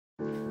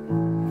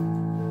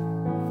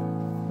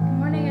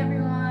morning,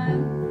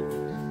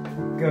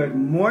 everyone. Good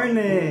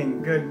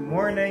morning, good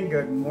morning,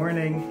 good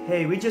morning.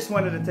 Hey, we just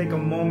wanted to take a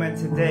moment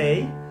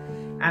today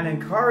and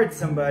encourage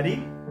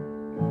somebody.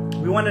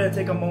 We wanted to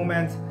take a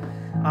moment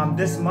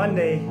this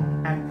Monday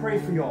and pray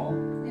for y'all.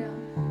 Yeah.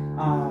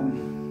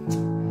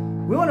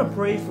 We want to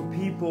pray for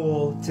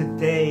people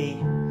today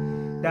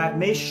that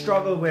may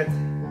struggle with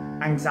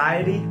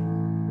anxiety,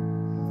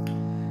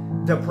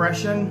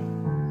 depression,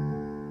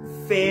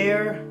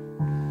 fear.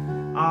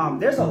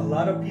 There's a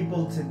lot of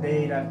people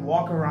today that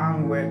walk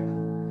around with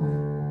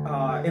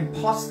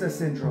imposter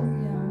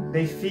syndrome. Yeah.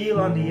 They feel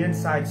on the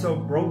inside so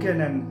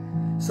broken and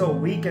so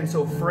weak and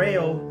so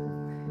frail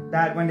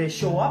that when they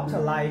show up to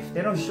life,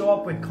 they don't show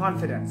up with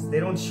confidence. They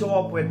don't show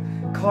up with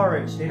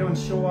courage. They don't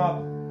show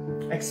up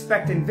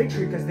expecting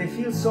victory because they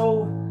feel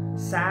so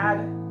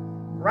sad.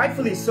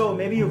 Rightfully so.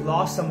 Maybe you've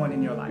lost someone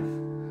in your life.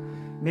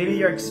 Maybe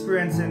you're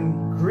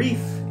experiencing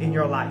grief in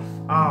your life.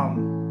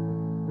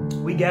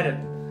 We get it.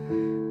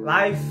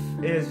 Life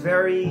is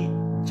very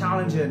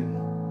challenging.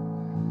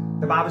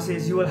 The Bible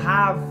says you will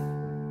have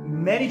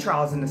many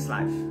trials in this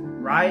life,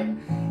 right?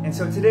 And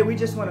so today we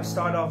just want to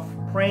start off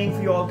praying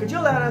for you all. Could you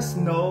let us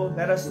know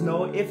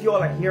if you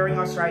all are hearing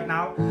us right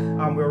now?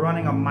 We're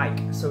running a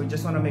mic, so we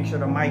just want to make sure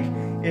the mic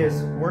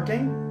is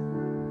working.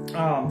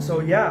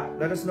 So yeah,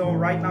 let us know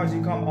right now as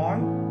you come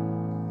on.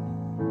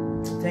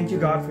 Thank you,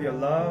 God, for your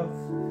love.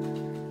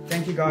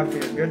 Thank you, God, for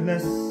your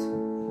goodness.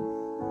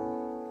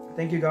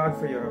 Thank you, God,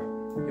 for your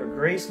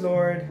grace,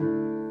 Lord.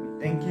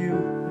 We thank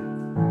you.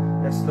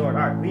 Yes, Lord.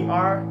 All right, we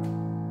are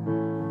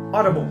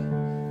audible.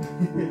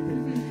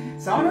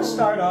 So I want to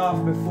start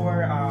off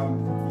before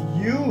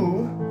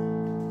you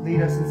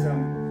lead us in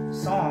some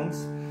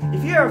songs.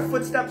 If you hear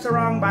footsteps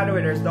around, by the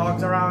way, there's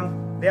dogs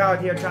around. They're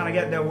out here trying to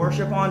get their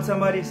worship on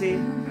somebody, see?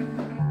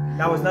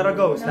 That was not a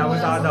ghost. That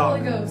was our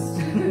dog. Ghost.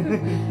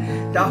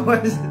 that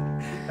was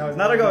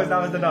not a ghost.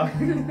 That was the dog.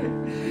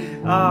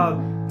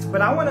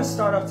 But I want to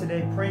start off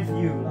today praying for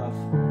you, love.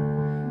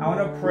 I want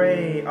to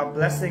pray a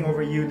blessing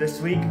over you this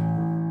week.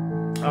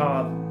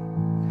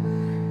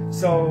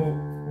 So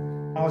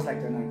I always like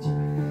to anoint you.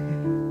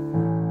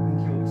 Thank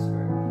you, Holy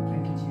Spirit.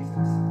 Thank you,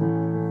 Jesus.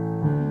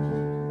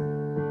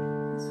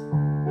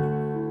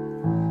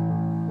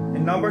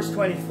 In Numbers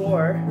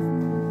 24,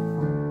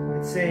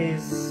 it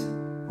says,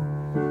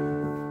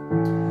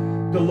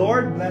 "The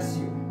Lord bless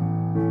you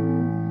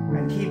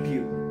and keep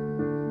you.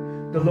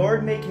 The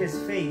Lord make his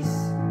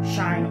face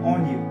shine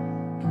on you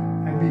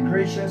and be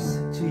gracious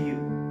to you.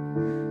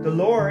 The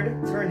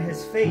Lord turn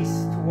his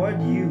face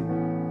toward you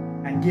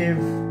and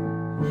give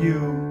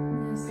you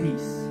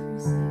peace."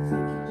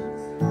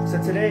 So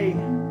today,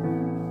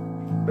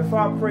 before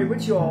I pray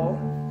with you all,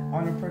 I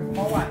want to pray for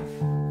my wife.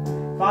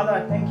 Father,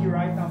 I thank you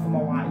right now for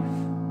my wife.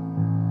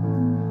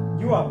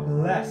 You are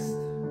blessed.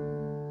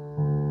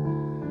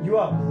 You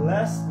are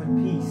blessed with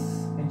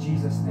peace in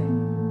Jesus'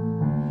 name.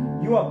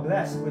 You are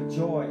blessed with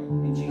joy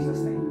in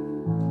Jesus' name.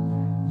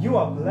 You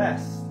are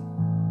blessed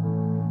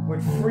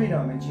with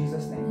freedom in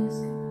Jesus' name.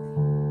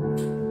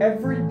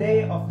 Every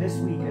day of this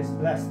week is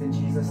blessed in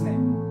Jesus'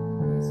 name.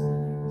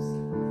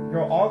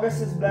 Your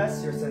August is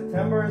blessed. Your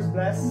September is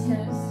blessed.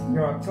 Yes.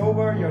 Your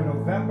October, your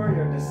November,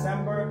 your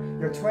December,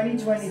 your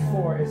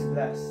 2024 is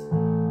blessed.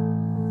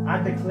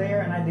 I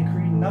declare and I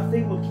decree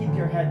nothing will keep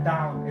your head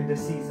down in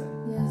this season.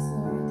 Yes,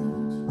 Lord.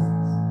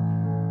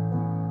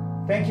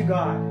 Thank Thank you, Jesus. you,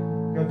 God.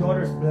 Your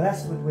daughter is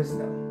blessed with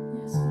wisdom.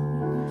 Yes,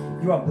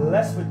 Lord. You are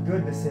blessed with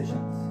good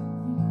decisions.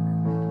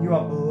 You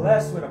are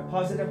blessed with a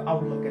positive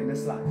outlook in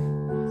this life.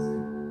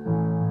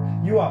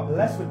 You are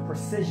blessed with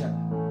precision,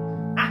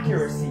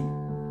 accuracy.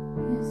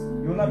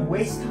 You will not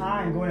waste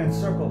time going in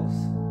circles.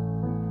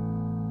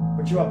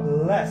 But you are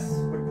blessed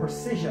with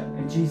precision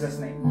in Jesus'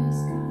 name. Yes,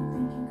 God.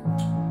 Thank you,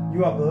 God.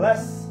 You are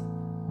blessed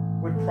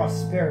with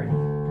prosperity.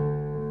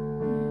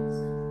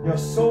 Your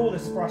soul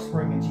is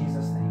prospering in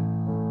Jesus' name.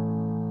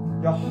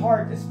 Your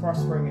heart is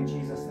prospering in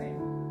Jesus' name.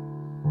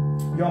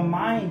 Your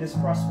mind is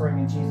prospering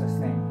in Jesus'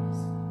 name.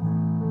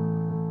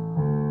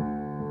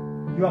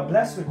 You are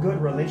blessed with good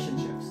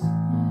relationships.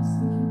 Yes,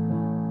 thank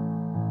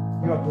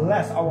you. You are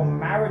blessed. Our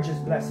marriage is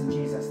blessed in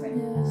Jesus' name.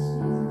 Yes,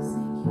 Jesus.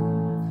 Thank you.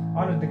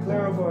 I want to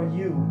declare over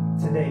you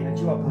today that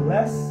you are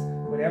blessed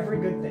with every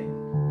good thing.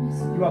 Yes,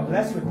 You are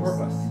blessed with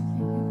purpose.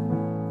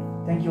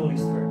 Thank you, Holy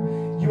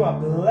Spirit. You are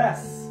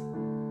blessed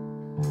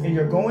in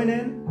your going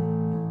in,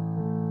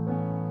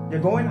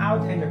 you're going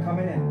out, and you're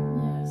coming in.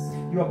 Yes.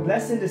 You are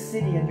blessed in the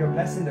city and you're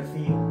blessed in the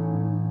field.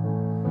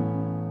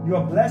 You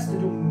are blessed to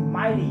do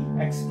mighty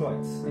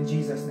exploits in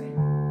Jesus' name.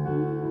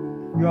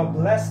 You are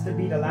blessed to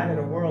be the light of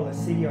the world, a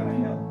city on a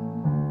hill.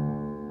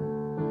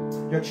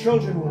 Your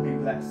children will be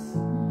blessed.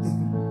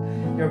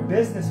 Your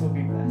business will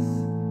be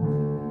blessed.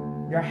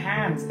 Your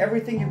hands,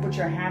 everything you put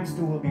your hands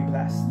to will be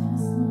blessed.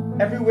 Yes, Lord.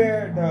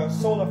 Everywhere the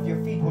sole of your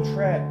feet will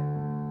tread,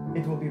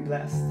 it will be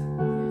blessed.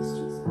 Yes,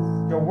 Jesus.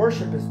 Your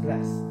worship is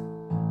blessed.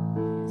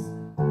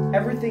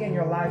 Everything in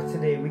your life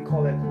today, we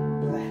call it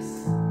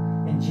blessed.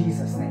 In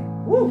Jesus'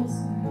 name. Woo! Yes,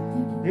 Lord.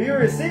 Thank you. Do you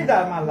receive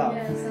that, my love?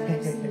 Yes, I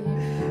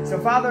receive. So,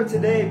 Father,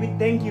 today we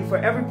thank you for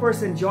every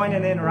person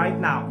joining in right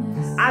now.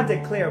 Yes. I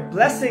declare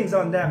blessings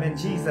on them in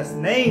Jesus'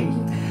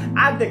 name.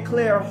 I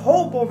declare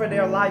hope over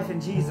their life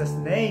in Jesus'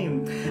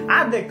 name.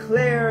 I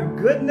declare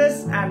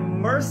goodness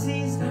and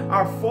mercies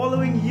are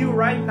following you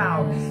right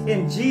now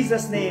in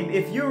Jesus' name.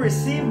 If you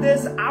receive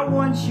this, I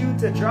want you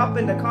to drop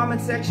in the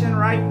comment section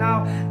right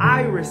now.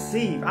 I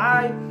receive.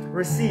 I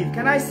receive.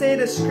 Can I say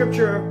this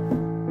scripture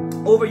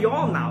over you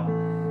all now?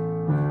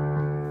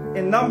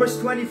 In Numbers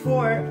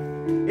 24,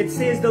 it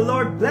says, the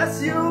Lord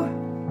bless you.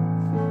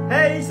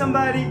 Hey,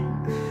 somebody.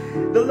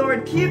 The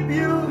Lord keep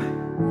you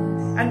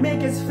and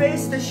make his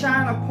face to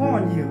shine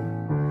upon you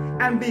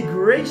and be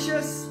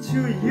gracious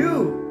to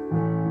you.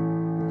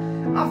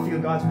 I feel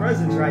God's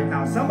presence right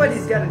now.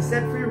 Somebody's getting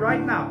set free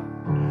right now.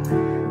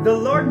 The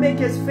Lord make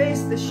his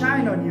face to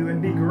shine on you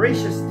and be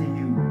gracious to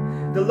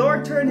you. The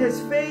Lord turn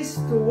his face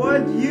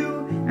toward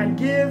you and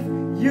give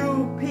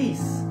you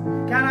peace.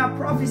 Can I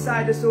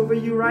prophesy this over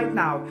you right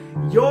now?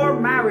 Your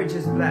marriage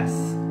is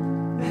blessed.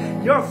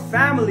 Your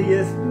family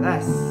is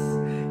blessed.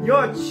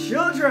 Your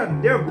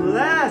children, they're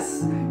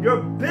blessed.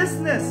 Your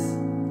business,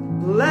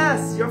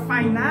 blessed. Your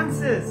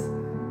finances,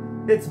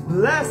 it's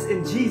blessed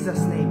in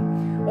Jesus'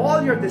 name.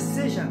 All your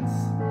decisions,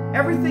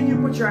 everything you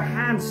put your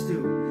hands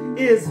to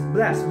is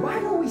blessed. Why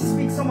don't we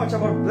speak so much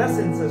about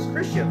blessings as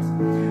Christians?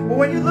 Well,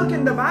 when you look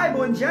in the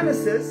Bible in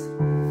Genesis,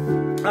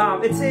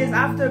 it says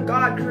after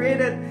God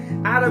created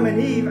Adam and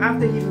Eve,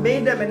 after he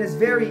made them in his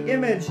very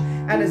image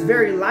and his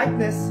very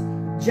likeness,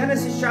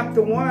 Genesis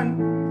chapter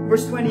 1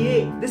 verse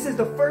 28, this is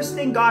the first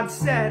thing God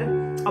said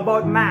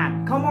about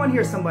man. Come on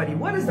here, somebody.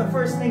 What is the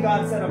first thing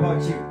God said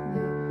about you?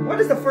 What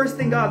is the first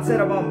thing God said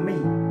about me?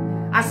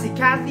 I see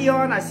Kathy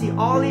on, I see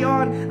Ollie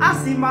on, I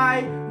see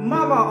my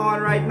mama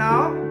on right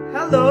now.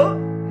 Hello.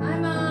 Hi,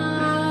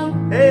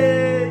 Mom.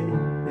 Hey.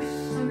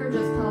 Tucker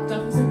just popped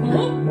up. I was like,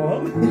 Mom?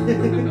 Mom?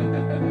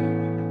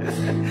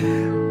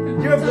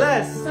 You're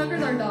blessed.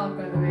 Tucker's our dog,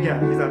 by the way. Yeah,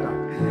 he's our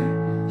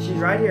dog. She's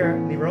right here.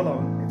 Leave her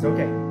alone. It's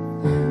okay.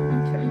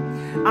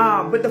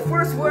 But the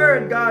first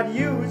word God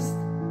used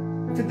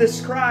to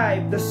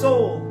describe the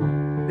soul,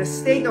 the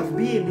state of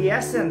being, the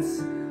essence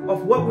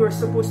of what we're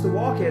supposed to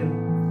walk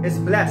in is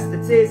blessed.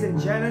 It says in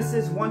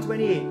Genesis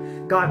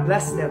 1:28, God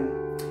blessed them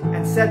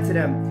and said to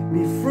them,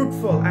 be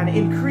fruitful and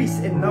increase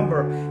in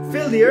number.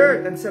 Fill the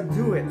earth and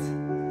subdue it.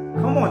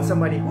 Come on,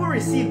 somebody. Who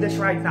received this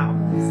right now?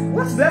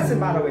 What's blessing,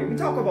 by the way? We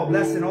talk about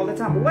blessing all the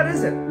time, but what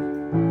is it?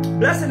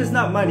 Blessing is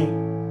not money.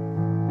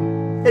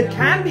 It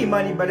can be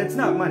money, but it's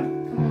not money.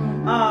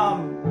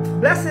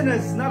 Blessing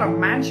is not a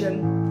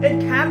mansion.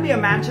 It can be a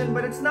mansion,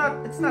 but it's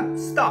not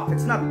stuff.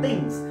 It's not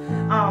things.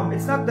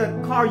 It's not the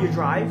car you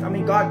drive. I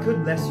mean, God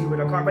could bless you with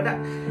a car, but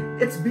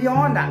it's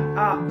beyond that.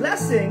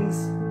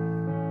 Blessings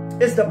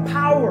is the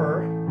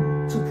power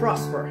to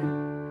prosper.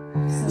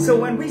 So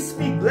when we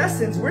speak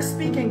blessings, we're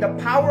speaking the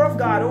power of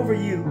God over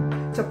you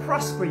to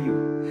prosper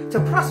you, to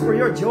prosper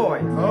your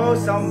joy. Oh,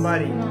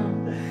 somebody.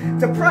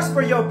 To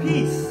prosper your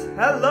peace.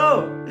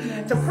 Hello.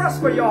 To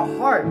prosper your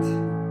heart.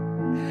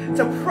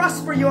 To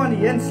prosper you on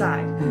the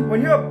inside.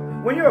 When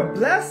you're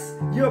blessed,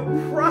 you're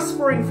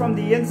prospering from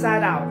the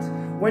inside out.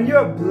 When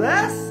you're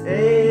blessed,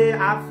 hey,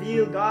 I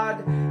feel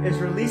God is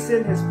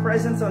releasing his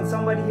presence on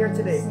somebody here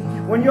today.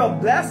 When you're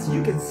blessed,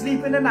 you can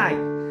sleep in the night.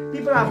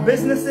 People have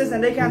businesses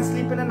and they can't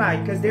sleep in the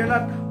night because they're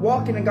not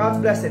walking in God's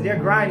blessing. They're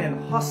grinding,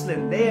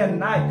 hustling day and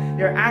night.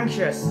 They're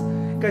anxious.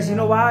 Because you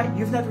know why?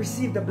 You've not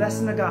received the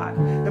blessing of God.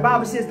 The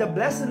Bible says the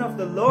blessing of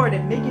the Lord,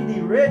 it maketh thee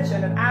rich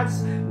and it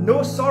adds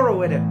no sorrow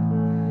with it.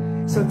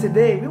 So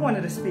today we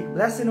wanted to speak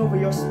blessing over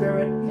your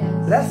spirit,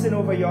 blessing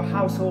over your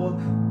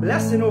household,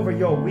 blessing over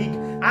your week.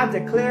 I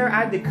declare,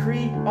 I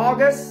decree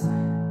August,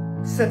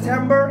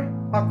 September,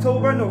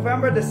 October,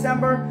 November,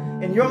 December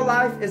in your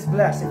life is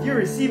blessed. If you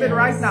receive it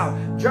right now,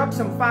 drop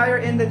some fire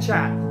in the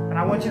chat. And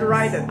I want you to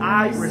write that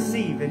I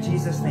receive in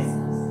Jesus' name.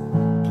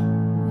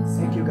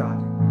 Thank you, God.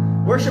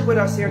 Worship with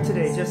us here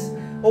today. Just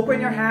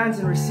open your hands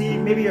and receive.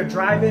 Maybe you're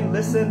driving,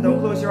 listen, don't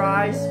close your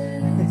eyes.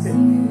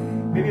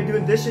 Maybe you're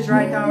doing dishes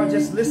right now,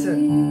 just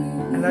listen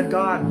and let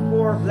God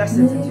pour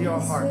blessings into your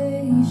heart.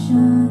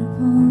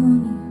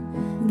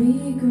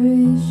 Be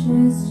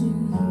gracious to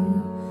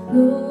you,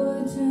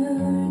 Lord,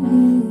 turn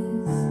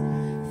his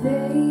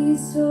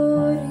face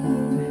toward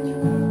you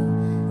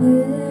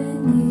and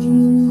give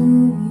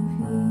you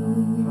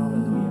peace.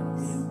 Hallelujah.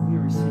 We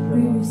receive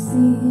We your love.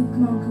 receive.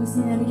 Come on, can we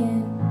sing that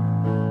again?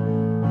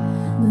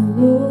 The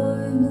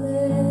Lord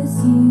bless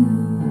you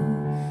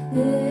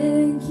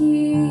and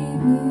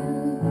keep you,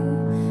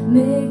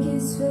 make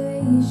his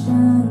face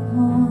shine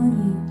upon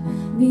you,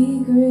 be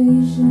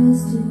gracious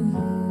to you.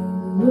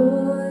 The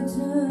Lord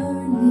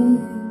turn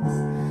his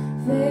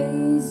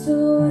face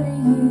toward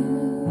you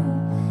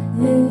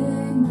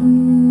and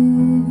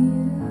give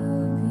you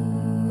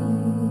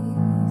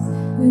peace.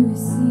 We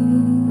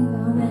receive,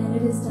 amen,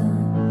 it is done.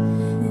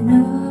 And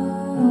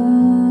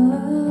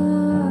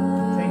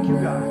Thank you,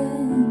 God.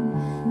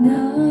 Amen,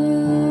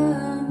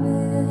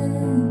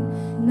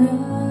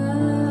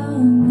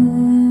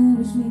 amen,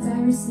 which means I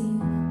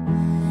receive.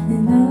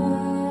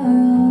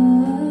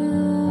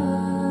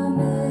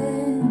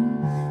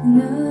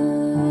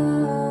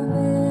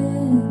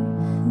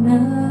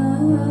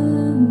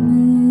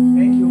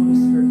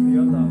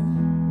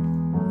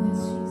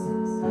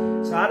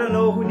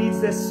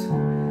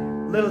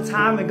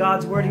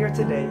 God's word here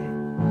today.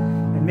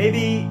 And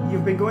maybe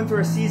you've been going through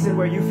a season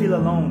where you feel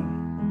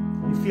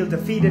alone. You feel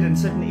defeated in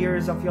certain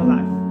areas of your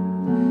life.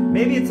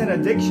 Maybe it's an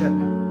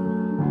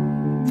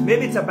addiction.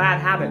 Maybe it's a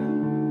bad habit.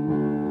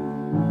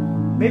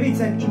 Maybe it's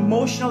an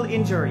emotional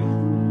injury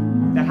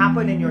that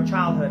happened in your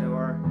childhood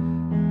or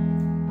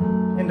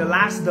in the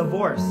last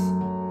divorce.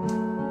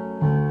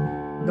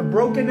 The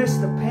brokenness,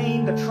 the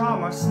pain, the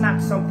trauma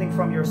snatched something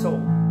from your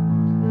soul.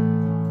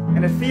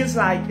 And it feels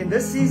like in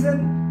this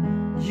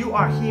season, you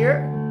are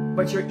here,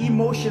 but you're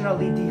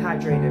emotionally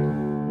dehydrated.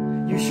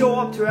 You show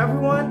up to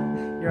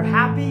everyone, you're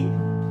happy,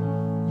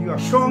 you are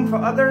strong for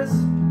others,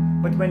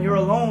 but when you're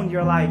alone,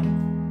 you're like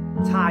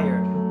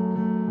tired.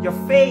 Your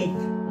faith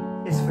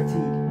is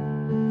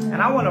fatigued.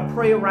 And I want to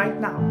pray right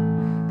now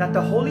that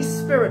the Holy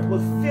Spirit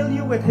will fill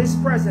you with His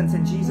presence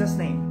in Jesus'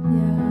 name.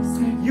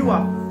 Yes. You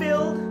are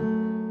filled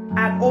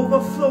and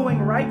overflowing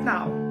right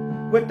now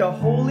with the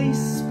Holy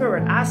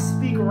Spirit. I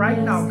speak right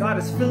now. God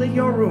is filling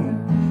your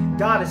room.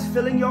 God is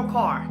filling your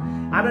car.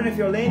 I don't know if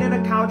you're laying on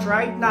a couch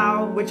right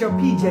now with your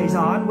PJs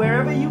on,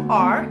 wherever you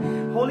are,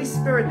 Holy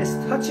Spirit is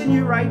touching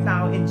you right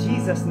now in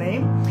Jesus'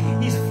 name.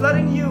 He's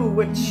flooding you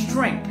with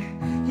strength.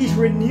 He's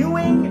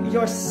renewing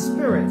your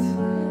spirit.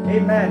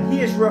 Amen.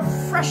 He is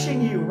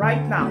refreshing you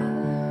right now.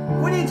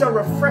 Who needs a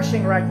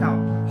refreshing right now?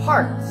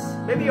 Hearts.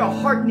 Maybe your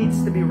heart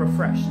needs to be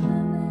refreshed.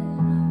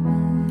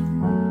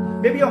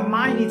 Maybe your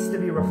mind needs to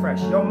be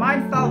refreshed. Your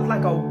mind felt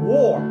like a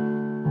war.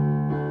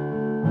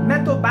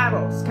 Mental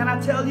battles. Can I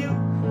tell you?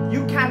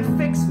 You can't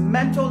fix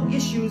mental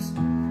issues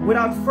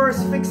without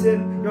first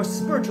fixing your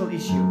spiritual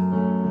issue.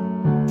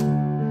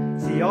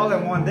 See, y'all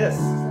don't want this.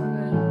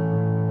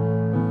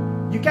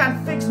 You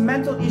can't fix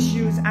mental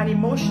issues and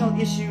emotional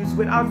issues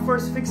without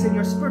first fixing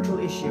your spiritual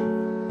issue.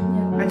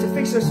 And to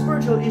fix your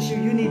spiritual issue,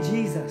 you need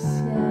Jesus.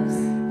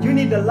 You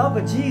need the love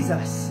of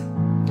Jesus.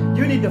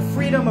 You need the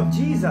freedom of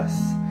Jesus.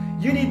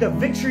 You need the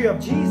victory of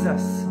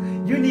Jesus.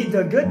 You need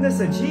the goodness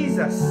of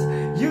Jesus.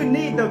 You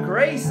need the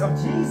grace of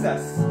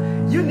Jesus.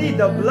 You need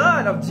the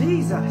blood of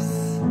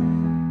Jesus.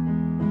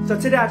 So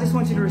today I just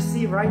want you to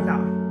receive right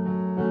now.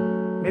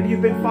 Maybe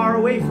you've been far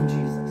away from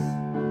Jesus.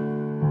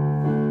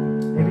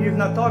 Maybe you've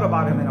not thought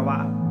about Him in a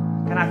while.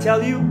 Can I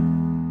tell you?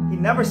 He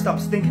never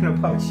stops thinking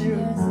about you.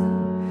 Yes.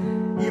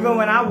 Even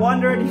when I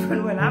wandered,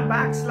 even when I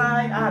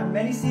backslide, I had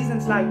many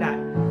seasons like that.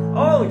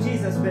 Oh,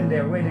 Jesus has been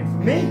there waiting for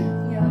me.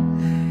 Yeah.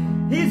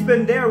 He's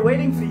been there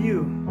waiting for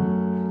you.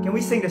 Can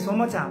we sing this one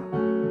more time?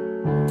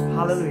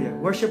 Hallelujah.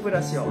 Worship with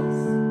us, y'all.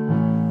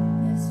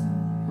 Yes.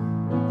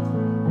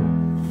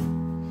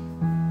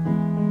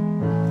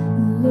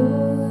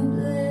 Lord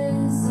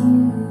bless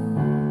you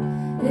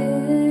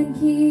and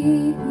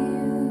keep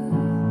you.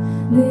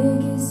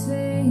 Make His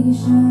face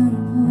shine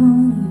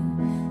upon you.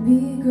 Be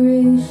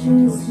gracious to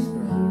you.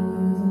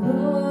 The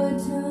Lord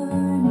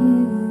turn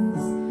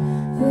His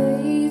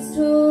face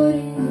toward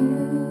you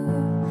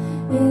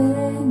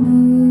and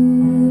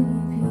give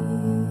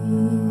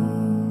you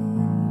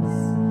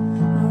peace.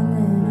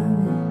 Amen,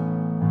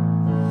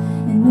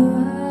 amen. And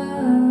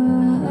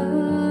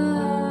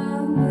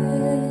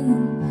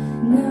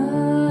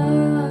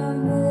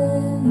amen,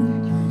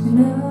 and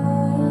amen,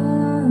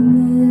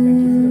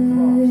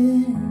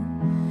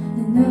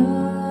 and amen.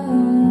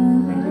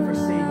 Thank you for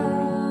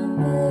saving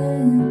me.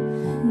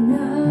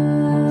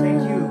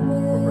 Thank you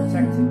for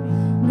protecting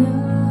me.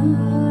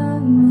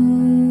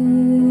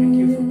 Thank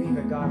you for being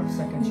the God of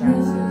second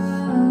chances.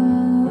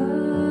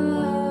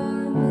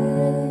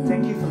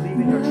 Thank you for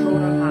leaving your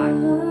throne on high.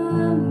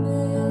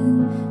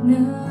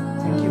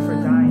 Thank you for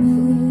dying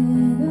for me.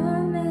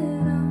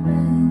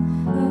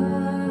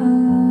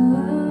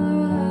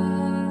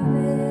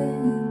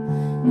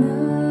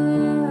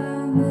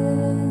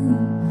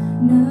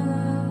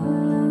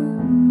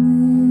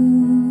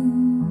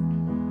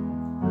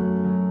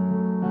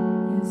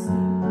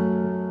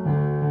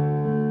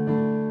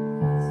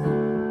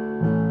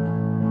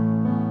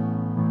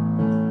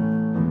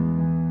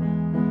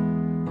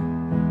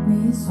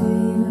 May His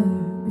favor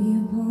be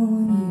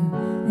upon you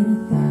and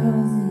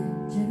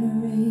 1,000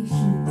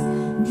 generations,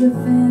 and your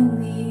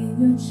family, and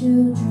your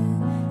children,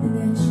 and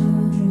their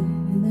children,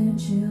 and their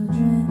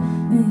children.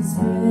 May His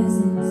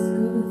presence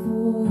go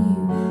before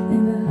you,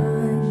 and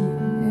behind you,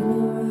 and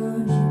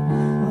around you,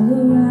 all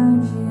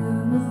around you,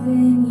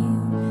 within you.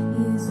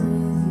 He is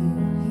with you,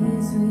 He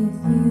is with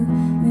you.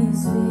 May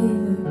His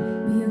favor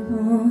be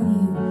upon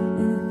you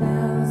and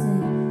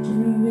 1,000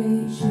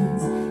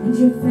 generations, and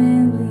your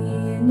family,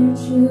 and your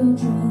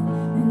children,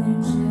 and their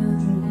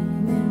children,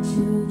 and their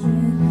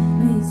children.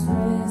 May His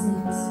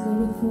presence go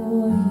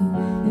before you,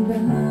 and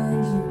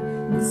behind you,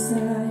 and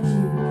beside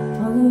you,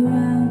 all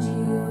around you,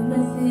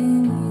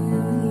 within you.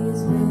 He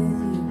is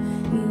with you,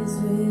 He is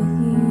with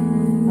you.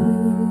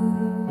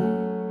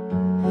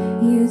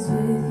 He is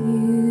with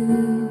you,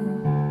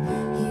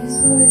 He is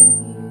with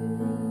you.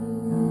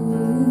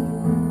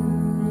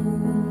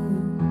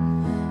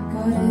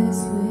 God is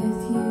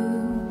with you.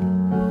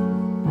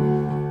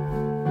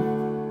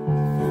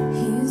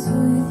 He is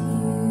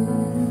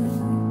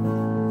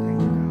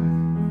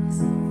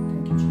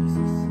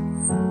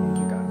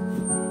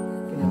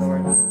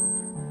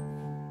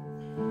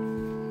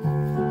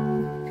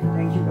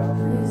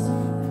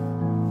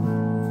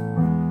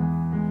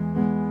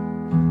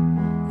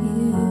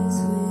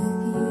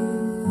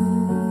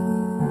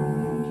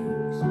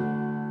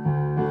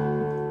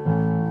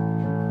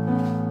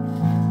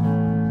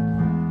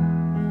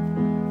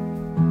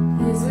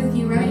He is with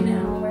you right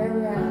now, wherever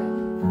you're at.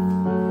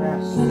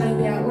 Yes. You might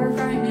be at work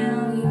right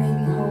now. You may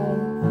be home.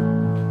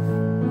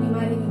 You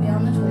might even be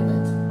on the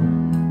toilet.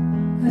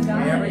 But God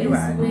Wherever is you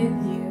at. with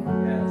you.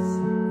 Yes.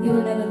 He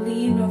will never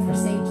leave nor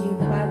forsake you.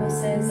 The Bible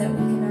says that we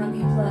cannot be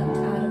plucked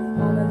out of the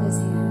palm of His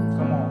hand,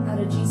 Come on. out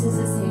of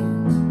Jesus'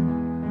 hand.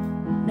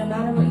 No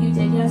matter what you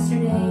did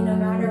yesterday, no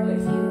matter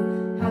if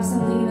you have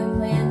something even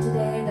planned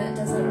today that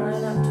doesn't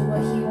line up to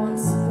what He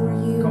wants for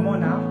you, Come on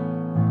now.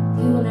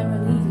 He will never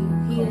leave you.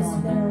 He is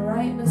there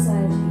right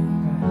beside you.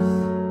 Yes.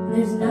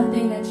 There's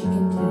nothing that you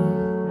can do.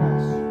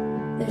 Yes.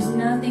 There's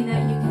nothing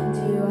that you can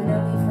do. I know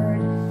we've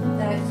heard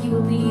that He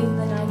will leave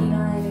the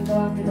 99 and go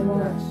after the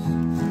one.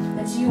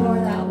 But you are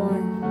that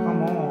one.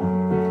 Come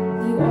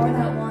on. You are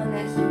that one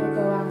that He will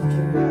go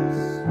after. Yes.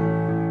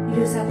 You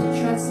just have to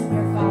trust in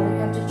your Father. You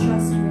have to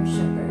trust in your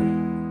Shepherd.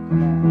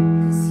 Come on.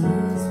 Because He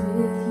is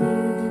with you.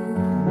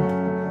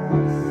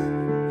 Yes.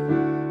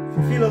 If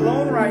you feel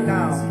alone right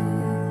now,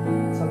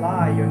 it's a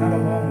lie. You're not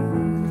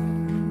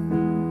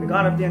alone. The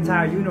God of the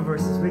entire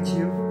universe is with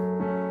you.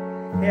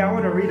 Hey, I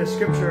want to read a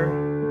scripture.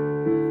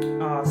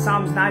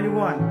 Psalms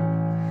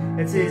 91.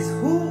 It says,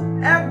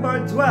 whoever,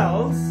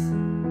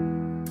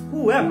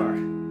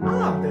 I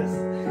love this,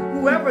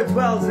 whoever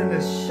dwells in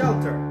the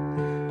shelter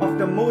of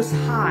the Most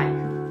High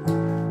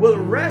will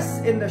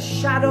rest in the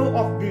shadow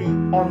of the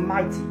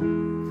Almighty.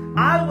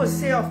 I will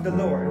say of the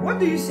Lord. What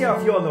do you say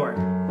of your Lord?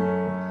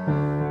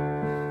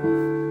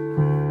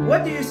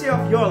 What do you say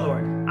of your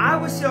Lord? I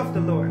will say of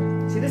the Lord.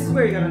 See, this is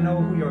where you're going to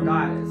know who your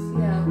God is.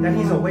 Yeah. That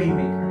He's a way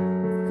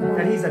maker.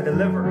 That He's a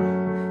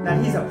deliverer.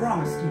 That He's a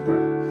promise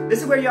keeper.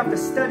 This is where you have to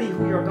study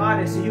who your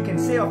God is so you can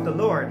say of the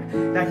Lord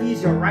that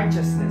He's your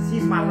righteousness.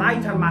 He's my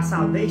light and my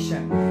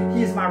salvation.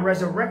 He is my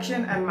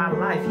resurrection and my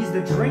life. He's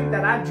the drink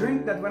that I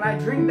drink, that when I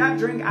drink that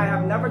drink, I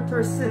have never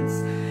thirst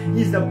since.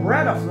 He's the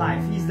bread of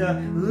life. He's the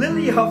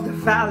lily of the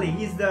valley.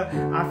 He's the,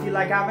 I feel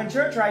like I'm in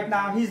church right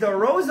now, He's the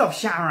rose of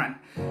Sharon.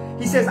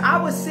 He says, I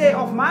will say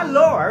of my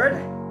Lord,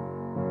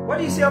 what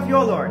do you say of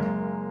your Lord?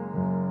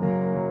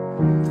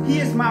 He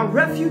is my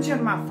refuge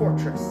and my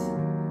fortress.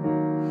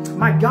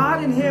 My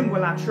God, in Him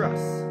will I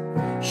trust.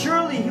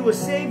 Surely He will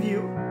save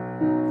you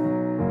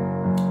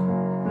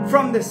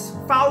from this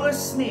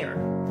foulest snare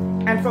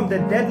and from the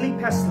deadly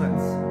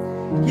pestilence.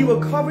 He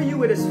will cover you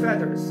with His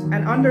feathers,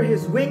 and under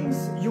His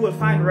wings you will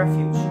find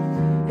refuge.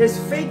 His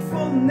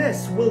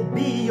faithfulness will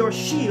be your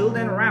shield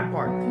and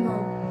rampart.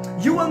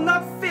 You will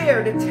not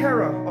fear the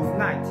terror of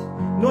night,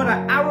 nor the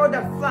arrow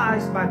that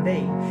flies by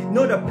day,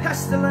 nor the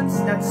pestilence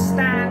that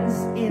stands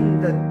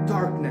in the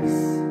darkness,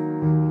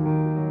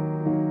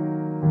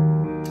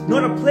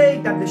 nor the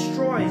plague that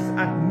destroys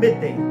at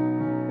midday.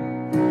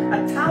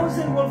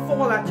 1,000 will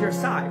fall at your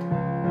side,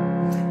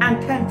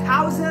 and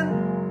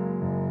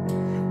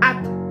 10,000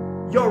 at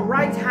your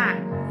right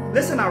hand.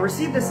 Listen now,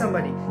 receive this,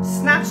 somebody.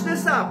 Snatch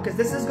this up, because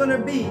this is going to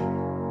be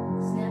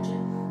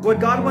what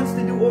God wants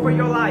to do over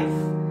your life.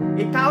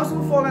 1,000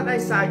 will fall at thy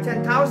side,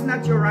 10,000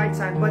 at your right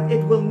side, but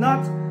it will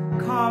not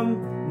come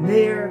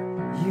near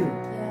you.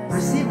 Yes.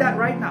 Receive that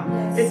right now.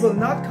 Yes. It will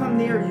not come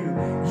near you.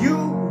 You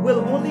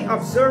will only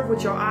observe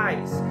with your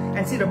eyes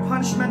and see the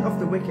punishment of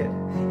the wicked.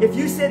 If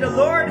you say the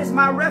Lord is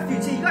my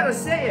refuge, you got to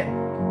say it.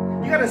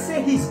 You got to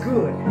say He's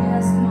good.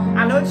 Yes,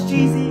 I know it's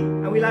cheesy,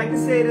 and we like to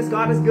say this,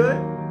 God is good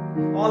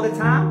all the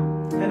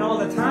time, and all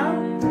the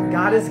time,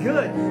 God is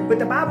good. But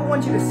the Bible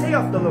wants you to say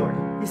of the Lord.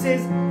 He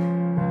says,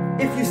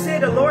 if you say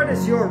the Lord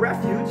is your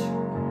refuge,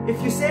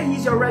 if you say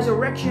He's your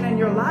resurrection and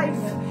your life,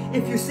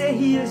 if you say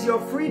He is your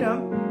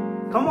freedom,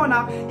 come on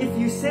now, if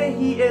you say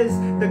He is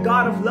the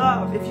God of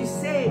love, if you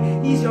say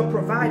He's your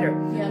provider,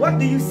 what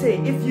do you say?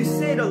 If you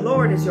say the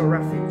Lord is your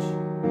refuge,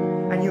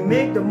 and you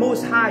make the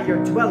Most High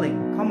your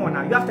dwelling, come on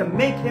now, you have to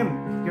make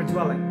Him your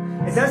dwelling.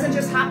 It doesn't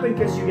just happen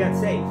because you get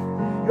saved.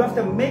 You have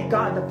to make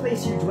God the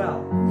place you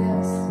dwell.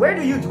 Yes. Where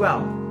do you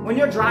dwell? When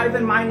you're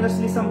driving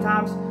mindlessly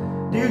sometimes,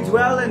 do you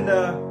dwell in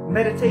the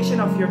meditation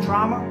of your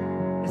trauma?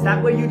 Is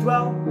that where you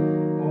dwell?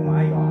 Oh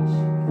my gosh.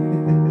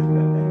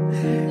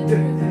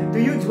 Do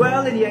you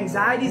dwell in the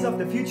anxieties of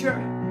the future?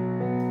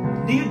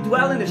 Do you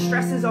dwell in the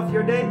stresses of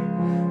your day?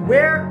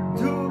 Where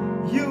do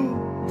you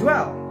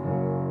dwell?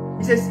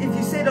 He says, if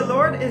you say the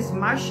Lord is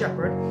my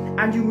shepherd,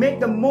 and you make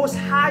the Most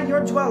High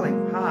your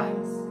dwelling,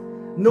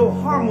 no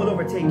harm will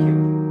overtake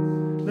you.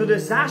 No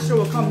disaster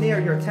will come near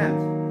your tent.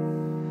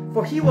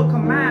 For He will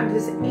command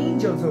His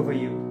angels over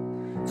you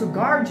to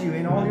guard you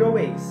in all your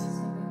ways.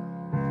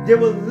 They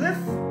will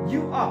lift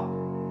you up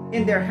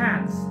in their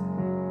hands,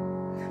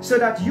 so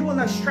that you will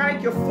not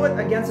strike your foot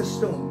against a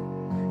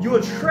stone. You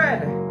will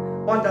tread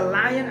on the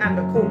lion and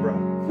the cobra.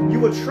 You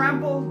will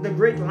trample the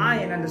great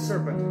lion and the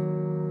serpent.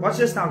 Watch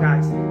this now,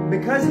 guys.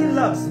 Because He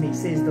loves me,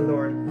 says the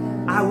Lord,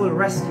 I will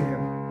rescue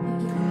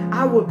Him.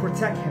 I will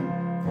protect Him.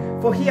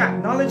 For He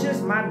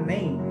acknowledges my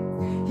name.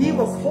 He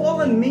will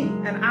call on me,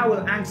 and I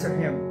will answer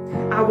Him.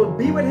 I will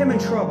be with him in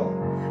trouble.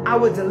 I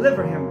will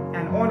deliver him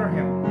and honor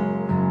him.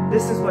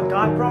 This is what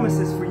God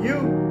promises for you.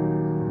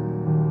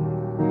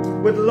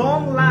 With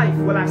long life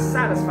will I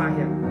satisfy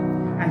him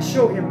and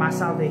show him my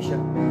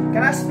salvation.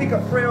 Can I speak a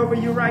prayer over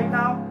you right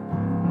now?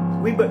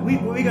 We're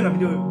going to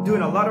be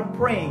doing a lot of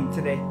praying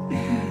today.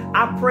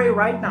 I pray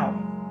right now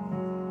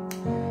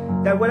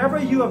that whatever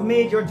you have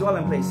made your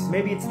dwelling place,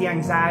 maybe it's the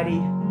anxiety,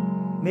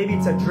 maybe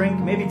it's a drink,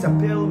 maybe it's a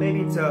pill,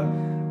 maybe it's a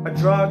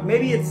drug,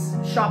 maybe it's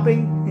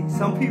shopping.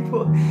 Some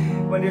people,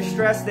 when they're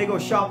stressed, they go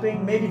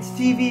shopping. Maybe it's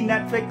TV,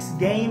 Netflix,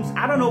 games.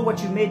 I don't know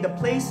what you made the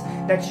place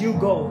that you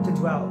go to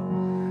dwell.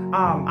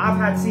 I've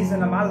had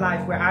seasons of my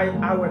life where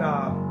I would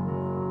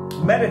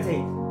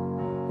meditate,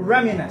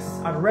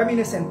 I'd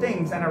reminisce in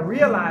things, and I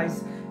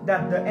realized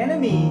that the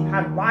enemy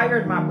had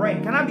wired my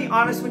brain. Can I be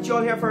honest with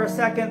y'all here for a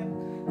second?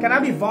 Can I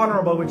be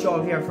vulnerable with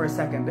y'all here for a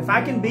second? If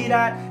I can be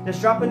that,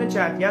 just drop in the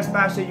chat. Yes,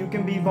 Pastor, you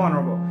can be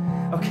vulnerable.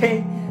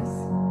 Okay?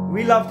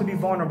 We love to be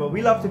vulnerable.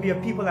 We love to be a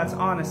people that's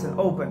honest and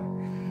open.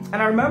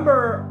 And I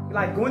remember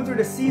like going through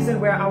the season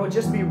where I would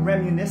just be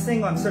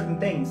reminiscing on certain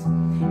things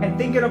and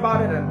thinking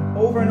about it and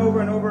over,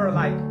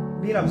 like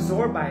being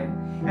absorbed by it.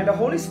 And the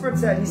Holy Spirit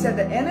said, he said,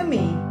 the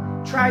enemy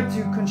tried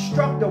to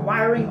construct the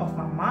wiring of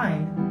my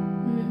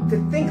mind to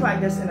think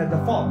like this in a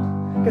default.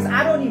 Because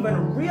I don't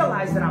even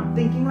realize that I'm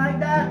thinking like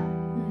that.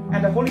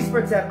 And the Holy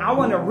Spirit said, I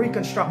want to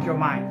reconstruct your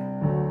mind.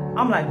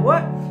 I'm like,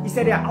 what? He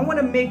said, yeah, I want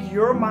to make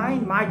your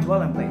mind my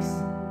dwelling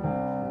place.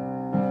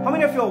 How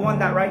many of you want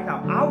that right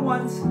now? I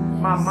want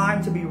my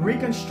mind to be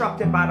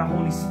reconstructed by the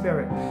Holy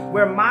Spirit,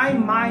 where my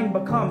mind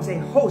becomes a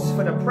host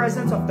for the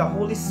presence of the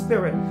Holy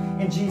Spirit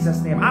in Jesus'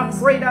 name. I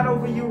pray that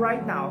over you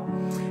right now,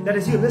 that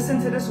as you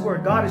listen to this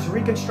word, God is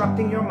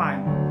reconstructing your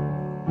mind,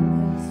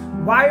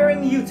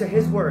 wiring you to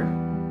his word,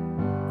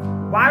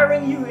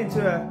 wiring you into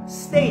a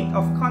state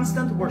of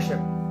constant worship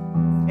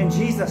in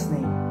Jesus'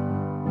 name.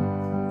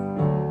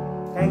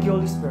 Thank you,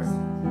 Holy Spirit.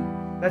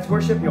 Let's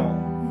worship you all.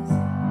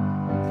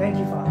 Thank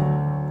you, Father.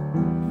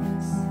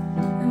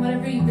 And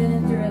whatever you've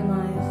been through in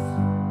life,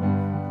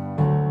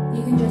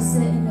 you can just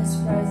sit in his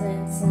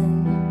presence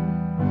and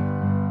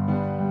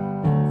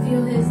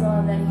feel his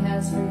love that he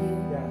has for you.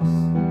 Yes.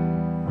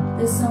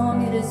 This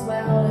song, It Is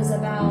Well, is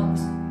about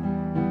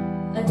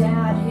a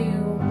dad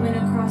who went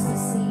across the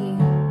sea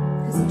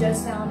because he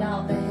just found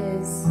out that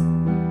his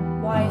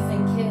wife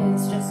and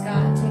kids just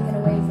got taken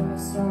away from a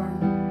storm.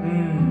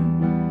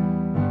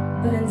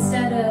 But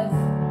instead of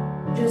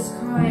just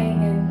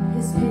crying and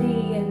his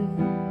pity and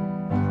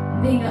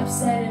being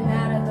upset and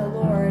mad at the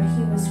Lord,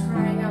 he was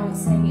crying out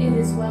saying, it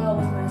is well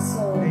with my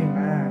soul.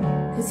 Amen.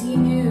 Because he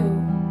knew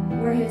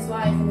where his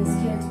wife and his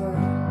kids were.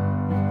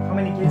 How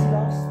many kids he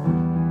lost?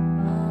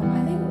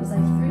 I think it was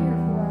like 3 or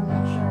 4, I'm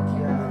not sure, I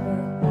can't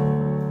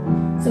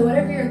remember. So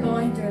whatever you're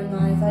going through in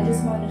life, I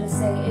just wanted to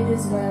say it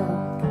is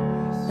well.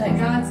 That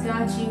God's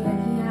got you and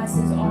he has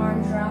his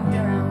arms wrapped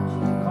around you.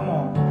 Come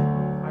on.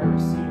 I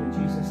receive in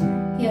Jesus'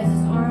 name. He has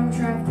his arms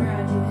wrapped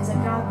around you. His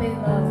agape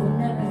love will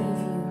never leave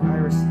you. I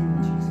receive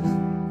in Jesus'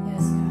 name.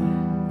 Yes,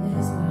 God. It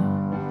is well.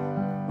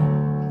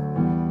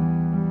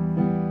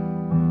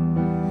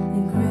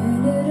 And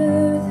granted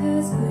earth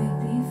has quaked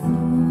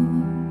before,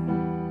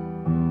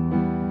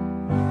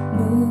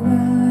 moved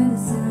by the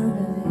sound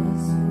of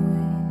his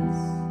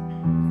voice,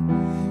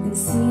 and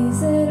seas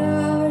that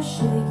are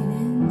shaken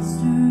and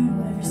stirred,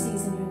 whatever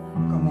season you're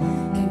like, Come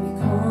on. can be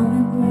calm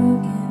and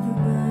broken from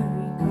my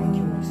Thank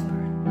you, recall. Holy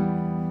Spirit.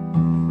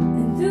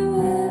 And through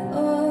it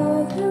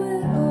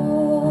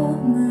all,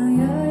 my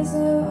eyes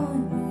are on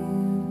you.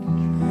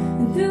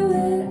 And through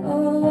it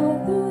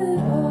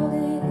all,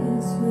 it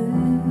is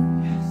well.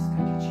 Yes,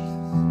 thank you,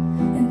 Jesus.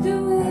 And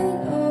through it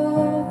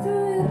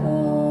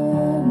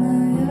all,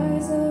 my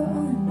eyes are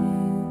on you.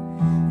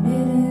 And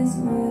it is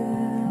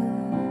well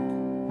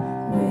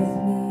with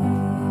me.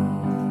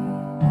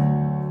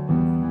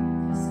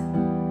 Yes,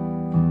 God.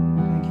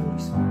 Thank you, Holy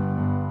Spirit.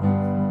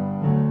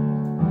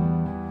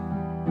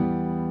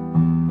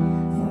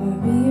 Far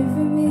be it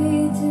from me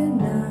to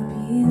not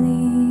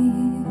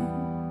believe,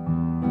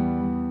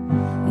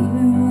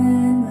 even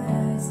when my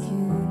eyes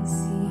can't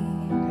see.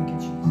 Thank you,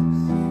 Jesus.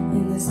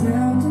 In this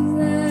mountain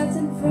that's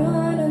in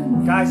front of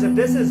me, Guys, if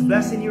this is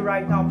blessing you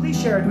right now, please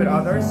share it with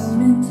others.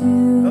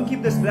 Don't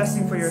keep this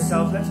blessing for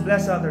yourself. Let's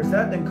bless others.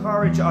 Let's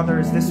encourage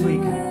others this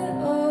week.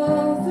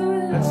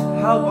 Let's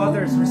help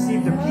others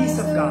receive the peace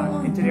of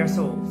God into their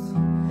souls.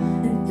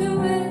 And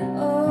through it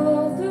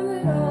all, it is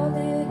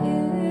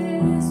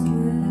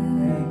well.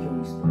 Thank you,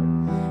 Holy Spirit.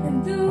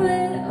 And through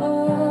it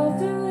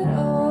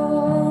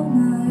all,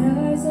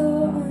 my eyes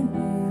are on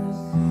you.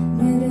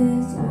 And it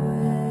is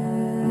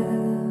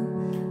well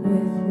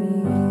with me.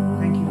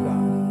 Thank you,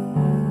 God.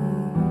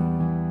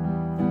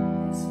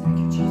 Thank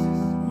you, Jesus. It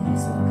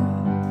is well,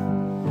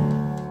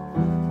 God.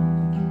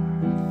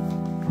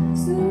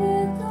 So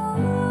let go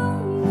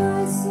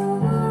my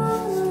soul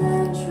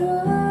and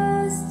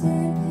trust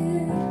in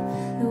him.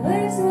 The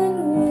waves and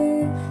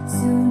wind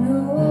still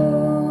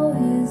know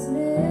his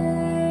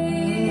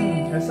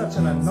name. There's such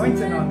an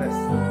anointing on this.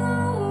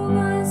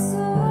 My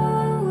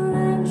soul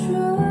and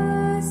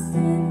trust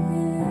in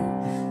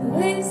him. The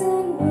waves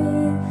and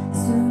wind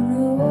still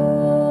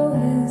know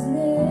his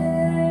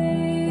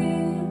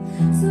name.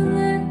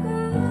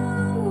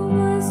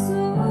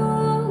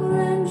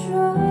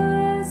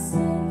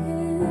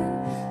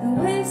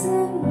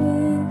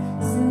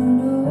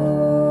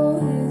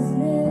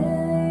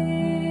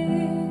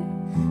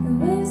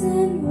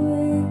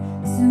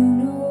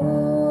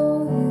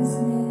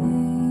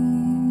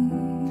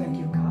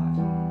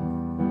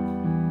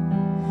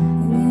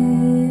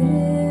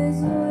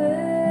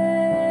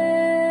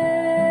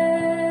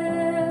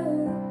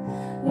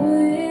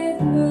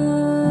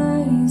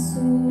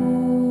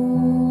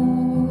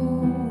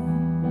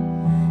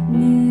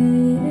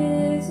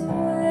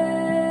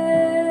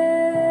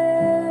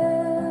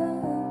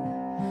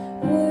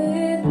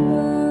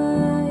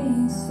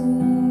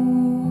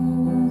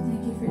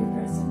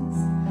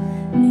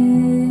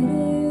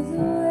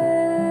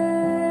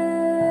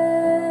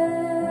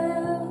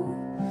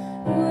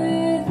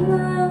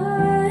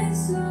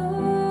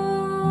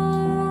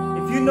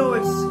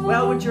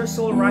 your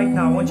soul right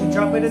now, I want you to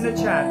drop it in the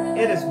chat.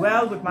 It is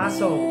well with my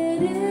soul.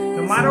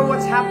 No matter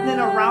what's happening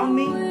around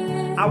me,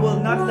 I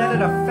will not let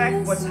it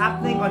affect what's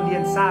happening on the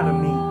inside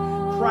of me.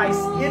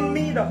 Christ in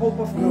me, the hope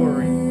of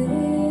glory.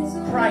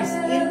 Christ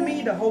in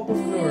me, the hope of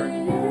glory.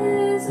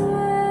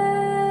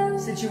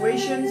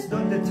 Situations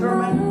don't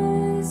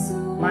determine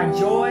my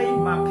joy,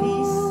 my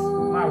peace,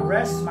 my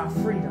rest, my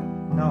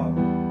freedom. No.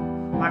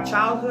 My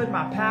childhood,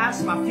 my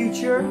past, my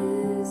future,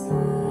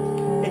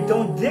 it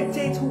don't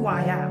dictate who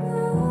I am.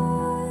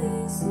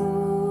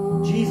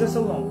 Jesus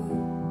alone.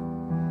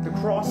 The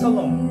cross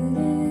alone.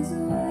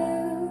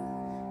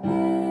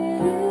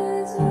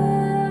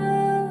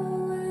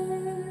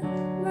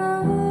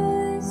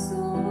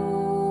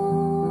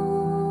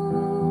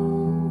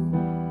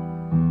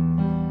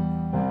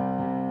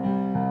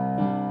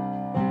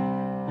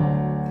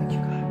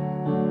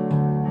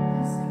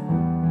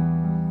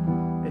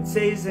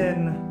 Says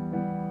in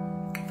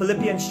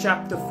Philippians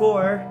chapter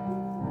 4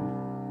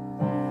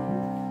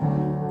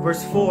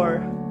 verse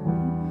 4,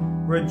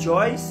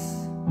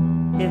 rejoice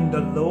in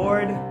the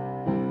Lord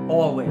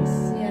always.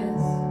 Yes.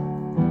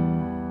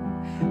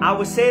 I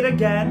will say it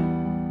again,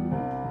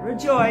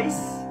 rejoice.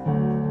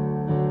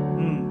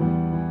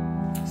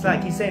 It's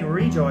like he's saying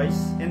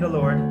rejoice in the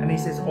Lord, and he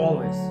says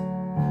always.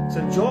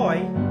 So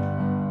joy,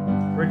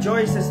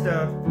 rejoice is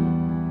to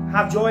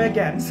have joy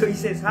again. So he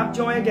says have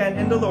joy again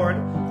in the Lord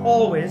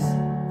always.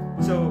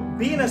 So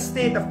be in a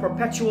state of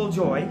perpetual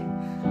joy.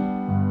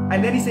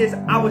 And then he says,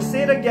 I will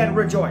say it again,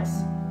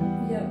 rejoice.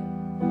 Yeah.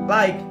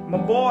 Like my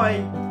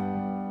boy,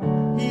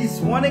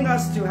 he's wanting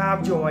us to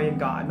have joy in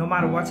God no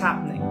matter what's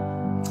happening.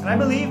 And I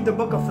believe the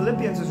book of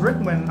Philippians was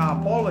written when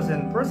Paul was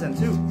in prison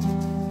too.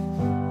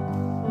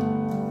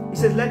 He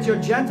says, let your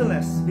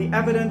gentleness be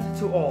evident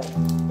to all.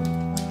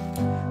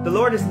 The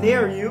Lord is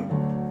near you.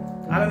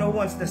 I don't know who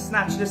wants to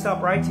snatch this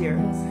up right here.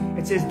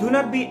 It says, do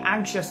not be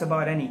anxious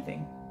about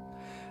anything,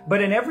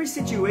 but in every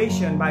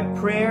situation by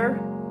prayer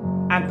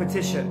and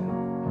petition.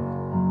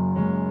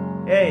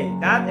 Hey,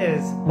 that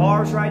is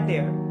bars right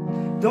there.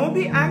 Don't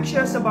be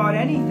anxious about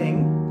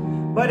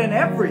anything, but in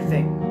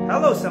everything.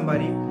 Hello,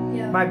 somebody.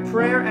 Yeah. By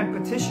prayer and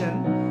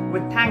petition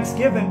with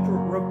thanksgiving,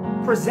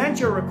 present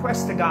your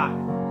request to God.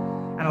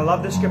 And I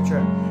love the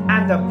scripture.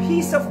 And the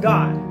peace of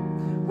God,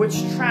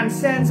 which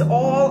transcends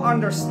all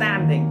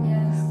understanding,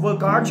 will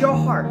guard your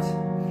heart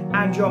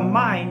and your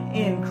mind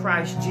in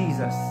Christ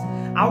Jesus.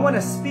 I want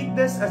to speak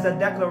this as a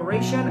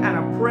declaration and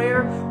a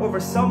prayer over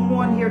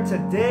someone here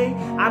today.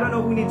 I don't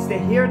know who needs to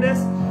hear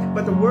this,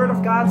 but the word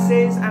of God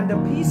says, and the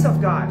peace of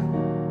God,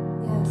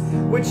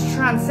 which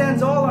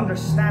transcends all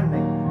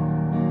understanding,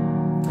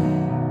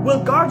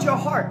 will guard your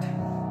heart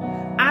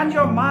and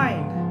your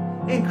mind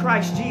in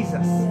Christ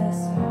Jesus.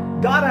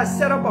 God has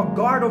set up a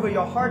guard over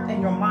your heart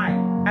and your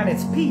mind, and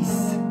it's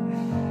peace.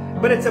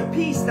 But it's a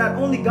peace that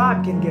only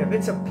God can give.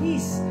 It's a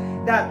peace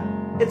that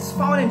it's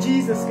found in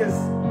Jesus, because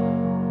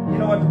you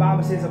know what the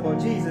Bible says about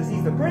Jesus.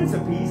 He's the Prince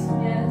of Peace.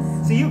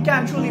 Yes. So you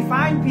can't truly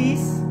find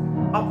peace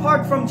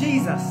apart from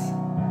Jesus.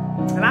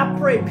 And I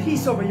pray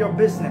peace over your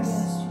business.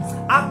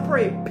 I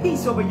pray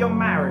peace over your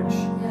marriage.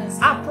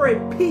 I pray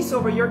peace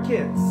over your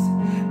kids.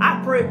 I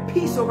pray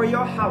peace over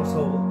your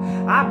household.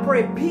 I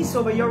pray peace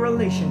over your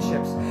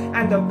relationships.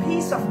 And the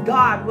peace of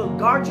God will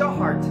guard your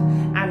heart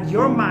and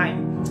your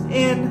mind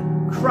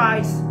in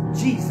Christ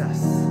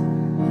Jesus.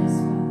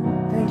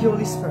 Thank you,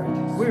 Holy Spirit.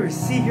 We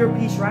receive your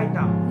peace right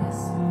now.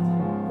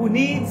 Who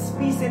needs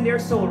peace in their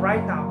soul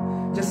right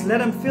now, just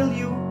let him fill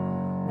you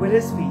with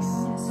his peace.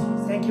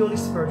 Thank you, Holy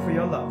Spirit, for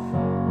your love.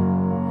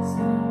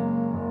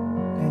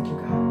 Thank you,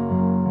 God.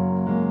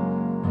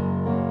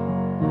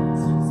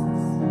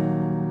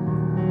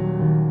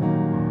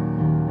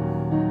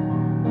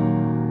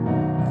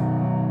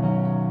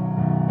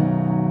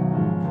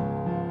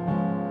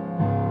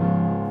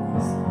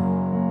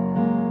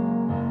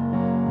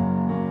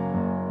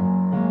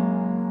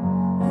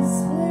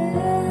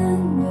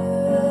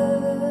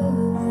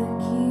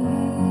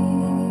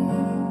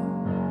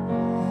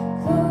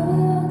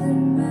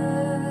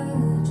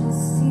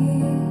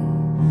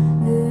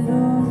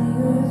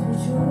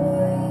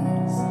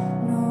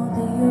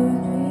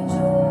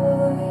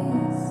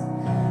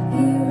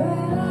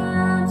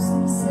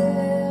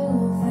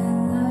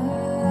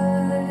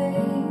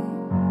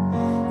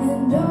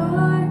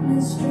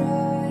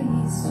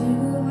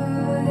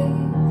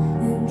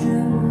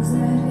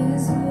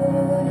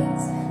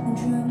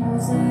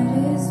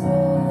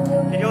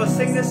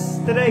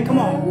 Today, come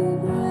on.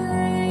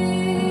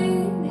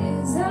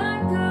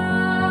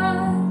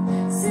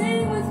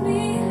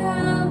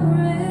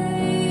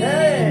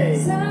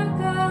 Hey,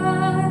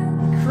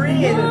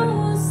 created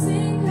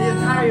the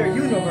entire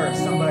universe,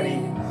 somebody.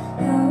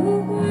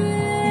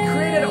 He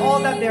created all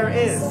that there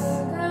is.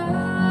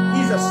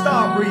 He's a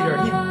star breeder.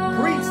 He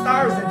breeds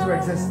stars into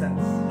existence.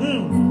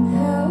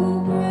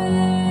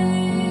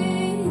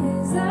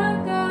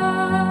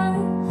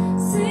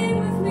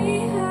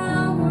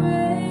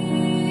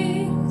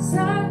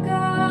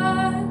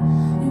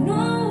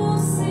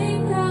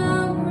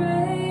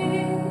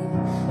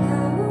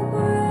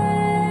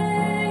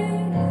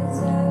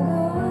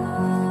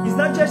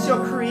 just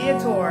your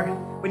creator,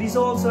 but He's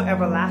also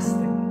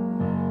everlasting.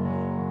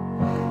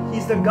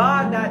 He's the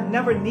God that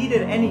never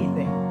needed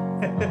anything.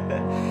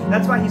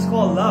 That's why He's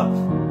called love.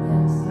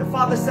 The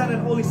Father, Son,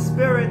 and Holy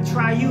Spirit,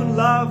 triune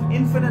love,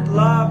 infinite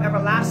love,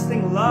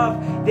 everlasting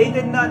love. They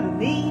did not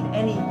need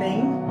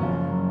anything.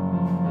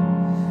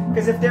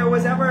 Because if there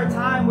was ever a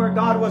time where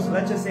God was,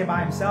 let's just say, by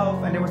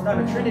Himself, and there was not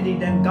a Trinity,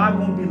 then God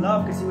won't be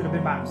love because He would have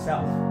been by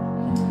Himself.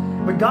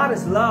 But God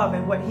is love,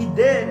 and what He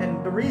did,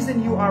 and the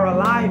reason you are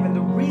alive, and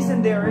the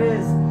reason there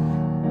is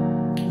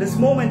this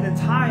moment in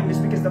time is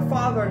because the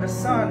Father, the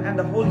Son, and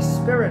the Holy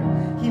Spirit,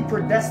 He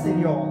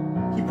predestined y'all.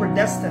 He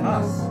predestined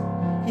us.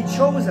 He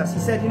chose us. He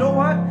said, you know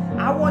what?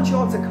 I want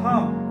y'all to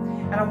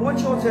come, and I want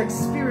y'all to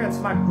experience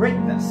my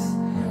greatness.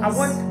 I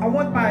want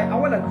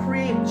to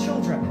create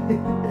children,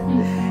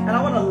 and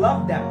I want to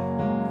love them,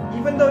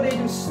 even though they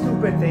do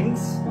stupid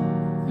things.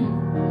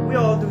 We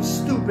all do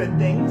stupid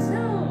things.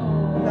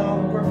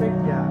 No, perfect.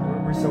 Yeah,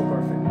 we're so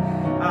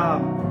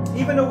perfect.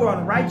 Even though we're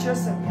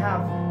unrighteous and we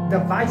have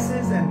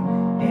devices and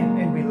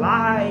we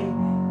lie,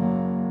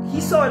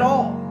 He saw it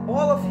all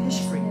of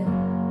history.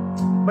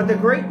 But the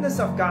greatness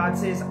of God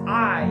says,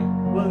 I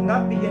will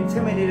not be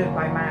intimidated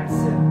by man's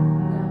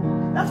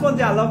sin. That's one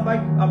thing I love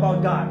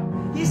about God.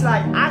 He's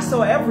like, I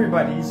saw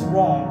everybody's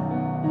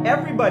wrong.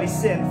 Everybody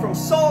sinned. From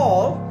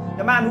Saul,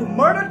 the man who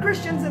murdered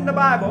Christians in the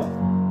Bible,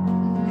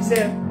 He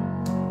said,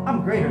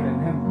 I'm greater than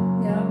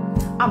him. Yeah.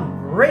 I'm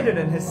greater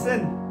than his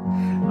sin.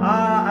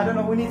 I don't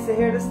know who needs to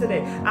hear this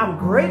today. I'm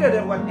greater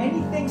than what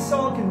anything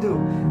Saul can do.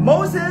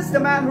 Moses, the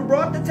man who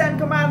brought the 10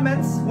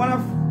 Commandments, one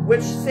of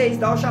which says,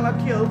 thou shalt not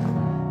kill,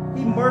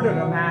 he murdered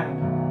a man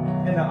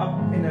in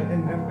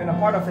a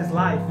part of his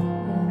life.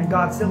 And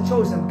God still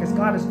chose him because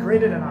God is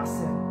greater than our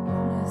sin.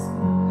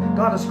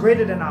 God is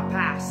greater than our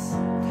past.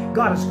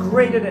 God is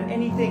greater than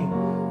anything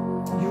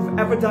you've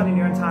ever done in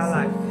your entire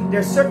life. There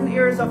are certain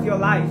areas of your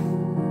life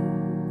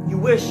you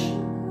wish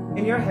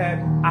in your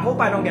head, I hope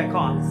I don't get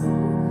caught.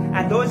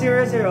 And those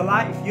areas of your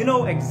life, you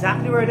know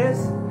exactly where it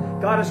is.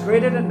 God is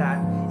greater than that.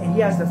 And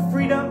He has the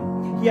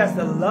freedom, He has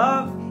the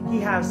love,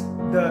 He has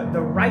the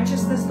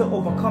righteousness to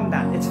overcome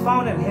that. It's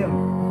found in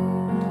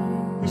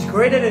Him. He's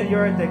greater than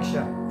your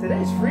addiction.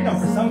 Today's freedom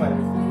for somebody.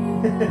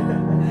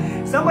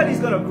 Somebody's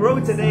going to grow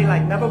today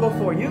like never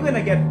before. You're going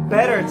to get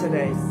better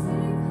today.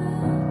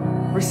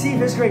 Receive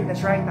His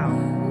greatness right now.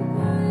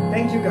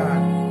 Thank you,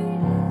 God.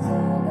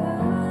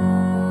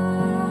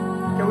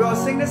 Can we all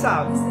sing this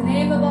out? It's the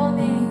name of all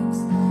names.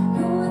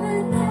 You're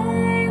the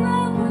name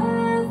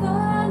above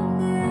all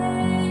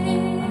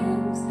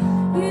names.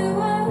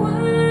 You are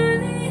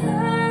worthy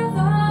of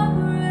all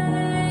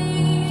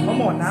praise.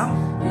 Come on now.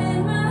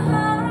 And my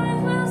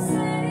heart will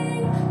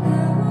sing,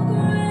 how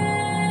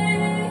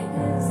great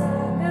is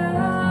our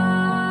God.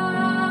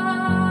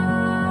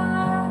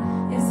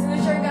 Yes, who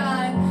is your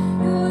God?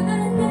 You're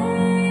the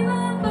name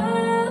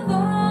above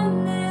all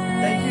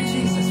names. Thank you,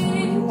 Jesus, for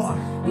who you are.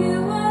 You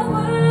are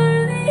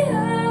worthy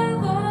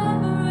of all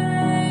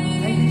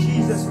praise. Thank you,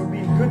 Jesus, for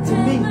being good to me.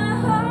 And my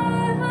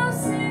heart will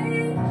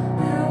sing,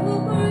 how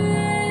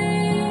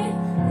great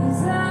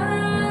is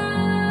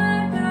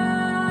our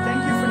God.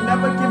 Thank you for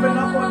never giving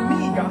up on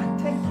me, God.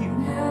 Thank you.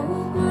 How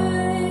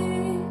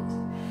great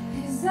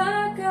is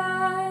our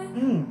God.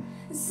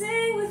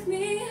 Sing with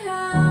me,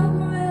 how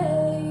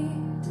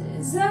great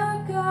is our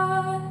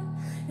God.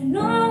 And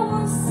all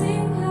will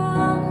sing,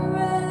 how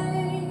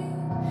great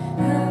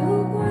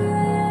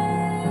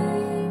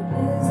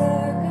is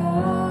our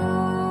God.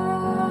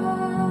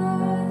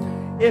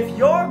 If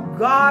your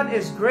God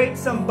is great,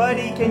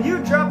 somebody, can you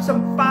drop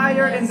some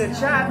fire in the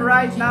chat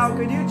right now?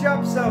 Could you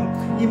drop some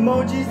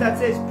emojis that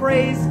says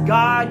praise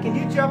God? Can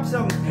you drop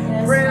some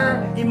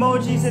prayer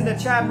emojis in the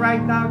chat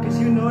right now? Because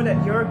you know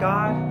that your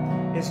God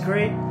is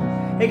great.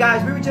 Hey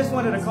guys, we just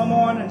wanted to come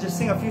on and just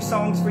sing a few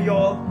songs for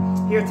y'all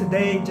here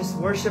today. Just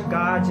worship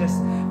God.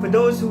 Just for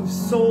those whose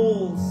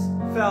souls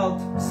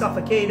felt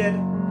suffocated,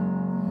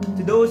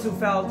 to those who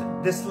felt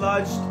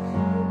dislodged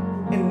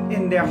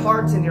in their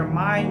hearts, in their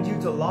mind due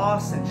to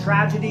loss and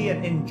tragedy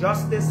and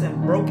injustice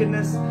and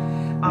brokenness,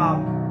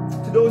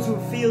 to those who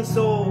feel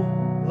so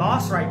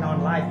lost right now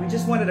in life, we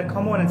just wanted to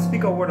come on and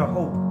speak a word of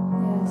hope.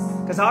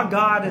 Because our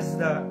God is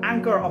the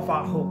anchor of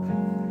our hope,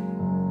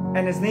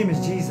 and His name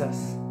is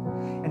Jesus.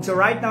 And so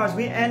right now, as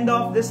we end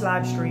off this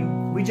live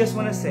stream, we just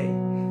want to say,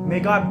 may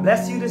God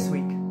bless you this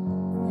week.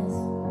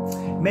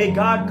 May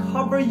God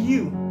cover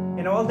you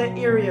in all the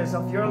areas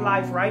of your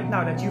life right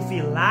now that you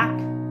feel lack,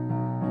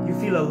 you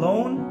feel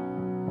alone.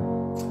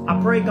 I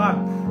pray God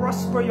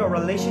prosper your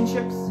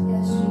relationships.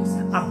 Yes,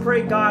 Jesus. I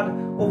pray God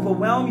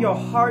overwhelm your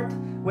heart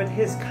with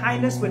His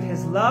kindness, with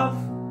His love.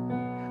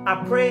 I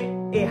pray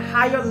a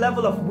higher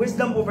level of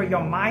wisdom over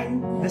your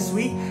mind this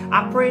week.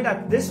 I pray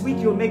that this week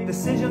you'll make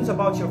decisions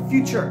about your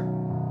future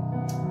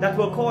that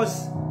will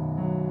cause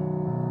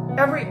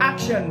every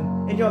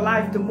action in your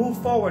life to move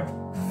forward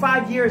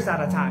 5 years at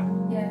a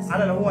time. Yes. I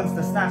don't know who wants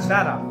to snatch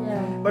that up.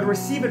 Yeah. But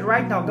receive it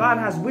right now. God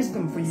has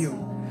wisdom for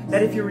you.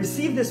 That if you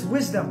receive this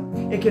wisdom,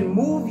 it can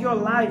move your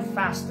life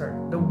faster.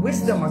 The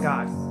wisdom of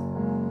God.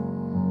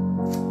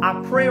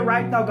 I pray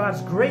right now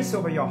God's grace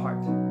over your heart.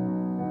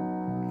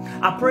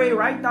 I pray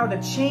right now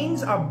the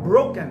chains are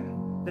broken.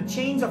 The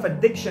chains of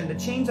addiction, the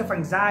chains of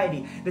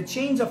anxiety, the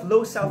chains of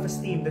low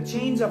self-esteem, the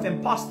chains of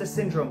imposter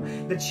syndrome,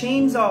 the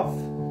chains of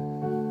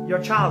your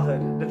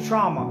childhood, the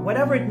trauma,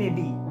 whatever it may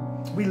be.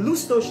 We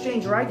loose those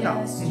chains right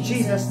now in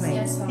Jesus' name.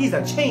 Yes, He's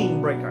a chain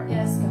breaker.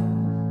 Yes, God.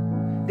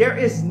 There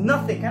is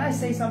nothing. Can I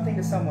say something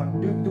to someone?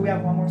 Do we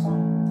have one more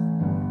song?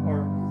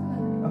 Or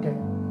okay.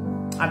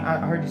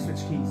 I heard you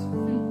switch keys.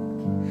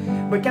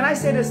 But can I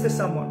say this to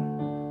someone?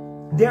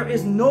 There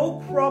is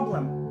no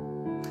problem.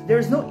 There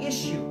is no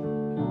issue.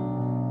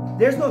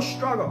 There's no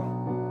struggle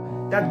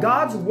that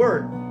God's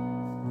word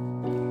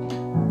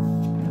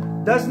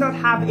does not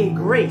have a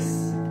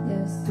grace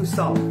to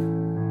solve.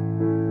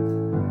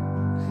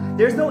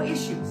 There's no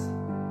issues.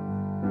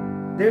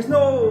 There's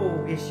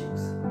no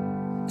issues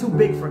too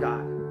big for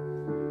God.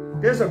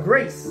 There's a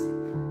grace.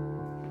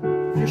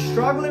 If you're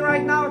struggling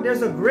right now,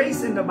 there's a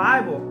grace in the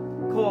Bible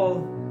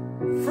called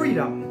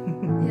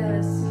freedom.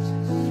 Yes.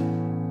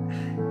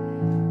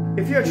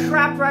 If you're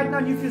trapped right now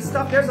and you feel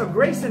stuck, there's a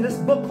grace in this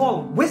book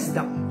called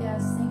wisdom.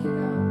 Yes, thank you,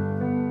 God.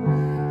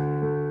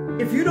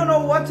 If you don't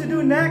know what to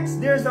do next,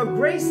 there's a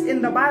grace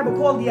in the Bible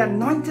called the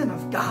anointing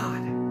of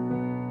God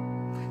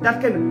that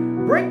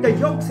can break the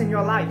yokes in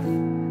your life.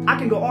 I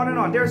can go on and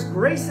on. There's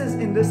graces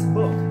in this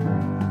book.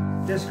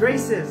 There's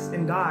graces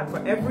in God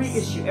for every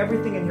issue,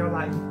 everything in your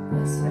life.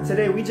 Yes. And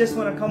today we just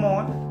want to come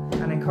on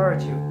and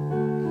encourage you.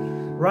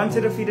 Run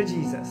to the feet of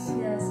Jesus.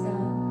 Yes,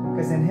 God.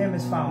 Because in Him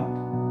is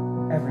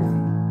found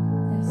everything.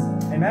 Yes,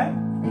 Lord. Amen?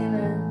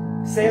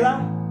 Amen.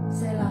 Selah?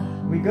 Selah.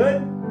 We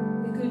good?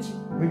 We Gucci.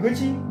 We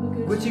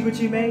Gucci? We Gucci,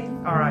 Gucci made?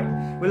 Alright.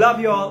 We love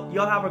you all. You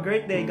all have a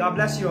great day. God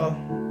bless you all.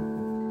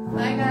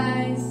 Bye,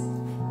 guys.